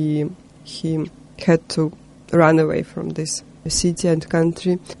he had to run away from this city and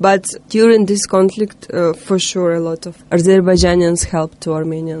country. But during this conflict, for sure, a lot of Azerbaijanians helped to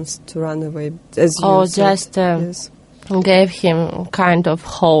Armenians to run away. As you said. Gave him kind of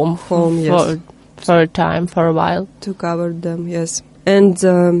home for a time, for a while. To cover them, yes. And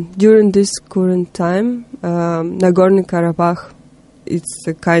during this current time, Nagornyi Karabakh, it's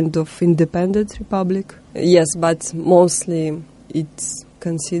a kind of independent republic. Yes, but mostly it's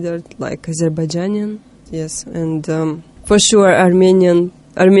considered like Azerbaijani. Yes, and for sure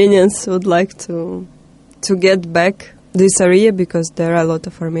Armenians would like to get back this area because there are a lot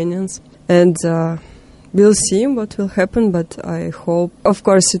of Armenians. And we'll see what will happen, but I hope... Of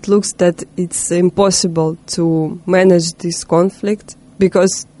course, it looks that it's impossible to manage this conflict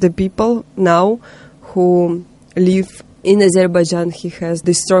because the people now who live in Azerbaijan, he has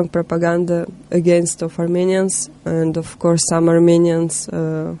this strong propaganda against of Armenians, and of course some Armenians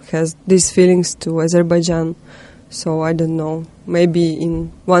has these feelings to Azerbaijan. So I don't know, maybe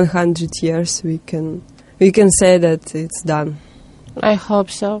in 100 years we can say that it's done. I hope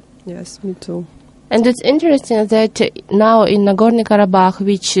so. Yes, me too. And it's interesting that now in Nagorno Karabakh,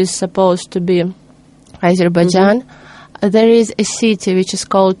 which is supposed to be Azerbaijan, there is a city which is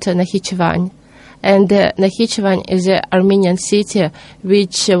called Nakhichevan. And Nakhichevan is an Armenian city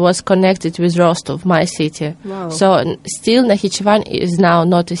which was connected with Rostov, my city. Wow. So still Nakhichevan is now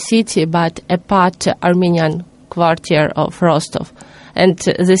not a city, but a part Armenian quarter of Rostov. And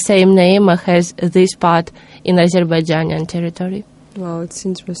the same name has this part in Azerbaijani territory. Wow, it's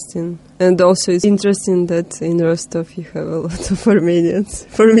interesting. And also it's interesting that in Rostov you have a lot of Armenians.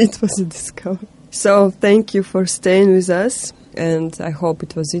 For me it was a discovery. So thank you for staying with us, and I hope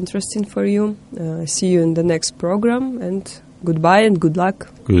it was interesting for you. See you in the next program, and goodbye and good luck.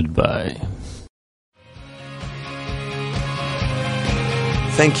 Goodbye.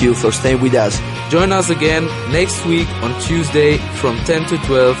 Thank you for staying with us. Join us again next week on Tuesday from 10 to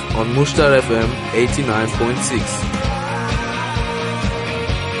 12 on Mustár FM 89.6.